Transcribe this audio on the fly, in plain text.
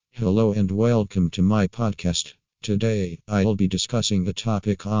Hello and welcome to my podcast. Today, I'll be discussing a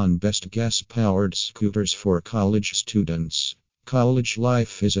topic on best gas-powered scooters for college students. College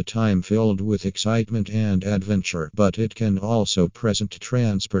life is a time filled with excitement and adventure, but it can also present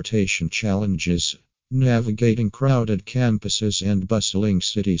transportation challenges. Navigating crowded campuses and bustling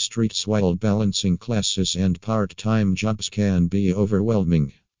city streets while balancing classes and part-time jobs can be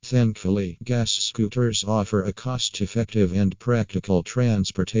overwhelming. Thankfully, gas scooters offer a cost-effective and practical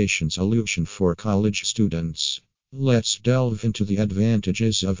transportation solution for college students. Let's delve into the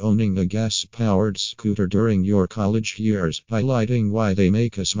advantages of owning a gas-powered scooter during your college years, highlighting why they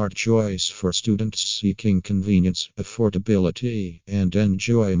make a smart choice for students seeking convenience, affordability, and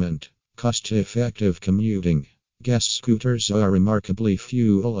enjoyment. Cost-effective commuting. Gas scooters are remarkably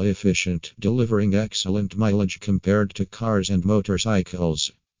fuel efficient, delivering excellent mileage compared to cars and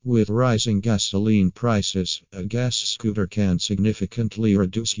motorcycles. With rising gasoline prices, a gas scooter can significantly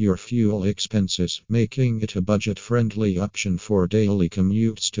reduce your fuel expenses, making it a budget-friendly option for daily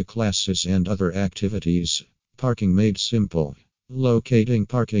commutes to classes and other activities. Parking made simple. Locating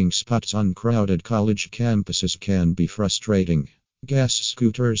parking spots on crowded college campuses can be frustrating. Gas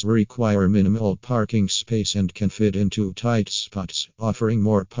scooters require minimal parking space and can fit into tight spots, offering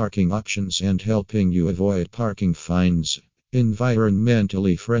more parking options and helping you avoid parking fines.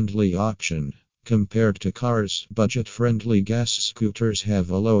 Environmentally friendly option. Compared to cars, budget-friendly gas scooters have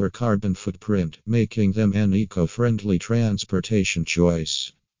a lower carbon footprint, making them an eco-friendly transportation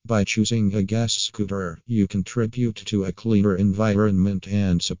choice. By choosing a gas scooter, you contribute to a cleaner environment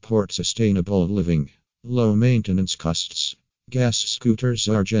and support sustainable living. Low maintenance costs. Gas scooters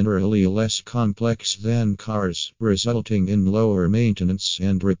are generally less complex than cars, resulting in lower maintenance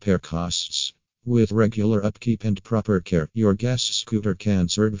and repair costs. With regular upkeep and proper care, your gas scooter can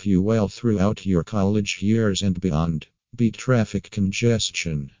serve you well throughout your college years and beyond. Beat traffic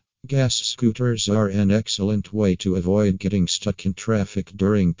congestion. Gas scooters are an excellent way to avoid getting stuck in traffic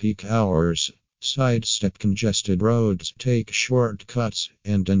during peak hours. Sidestep congested roads, take shortcuts,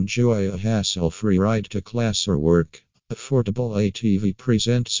 and enjoy a hassle-free ride to class or work. Affordable ATV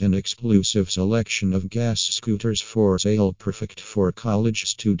presents an exclusive selection of gas scooters for sale, perfect for college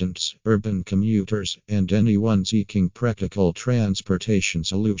students, urban commuters, and anyone seeking practical transportation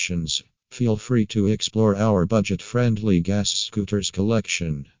solutions. Feel free to explore our budget-friendly gas scooters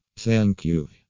collection. Thank you.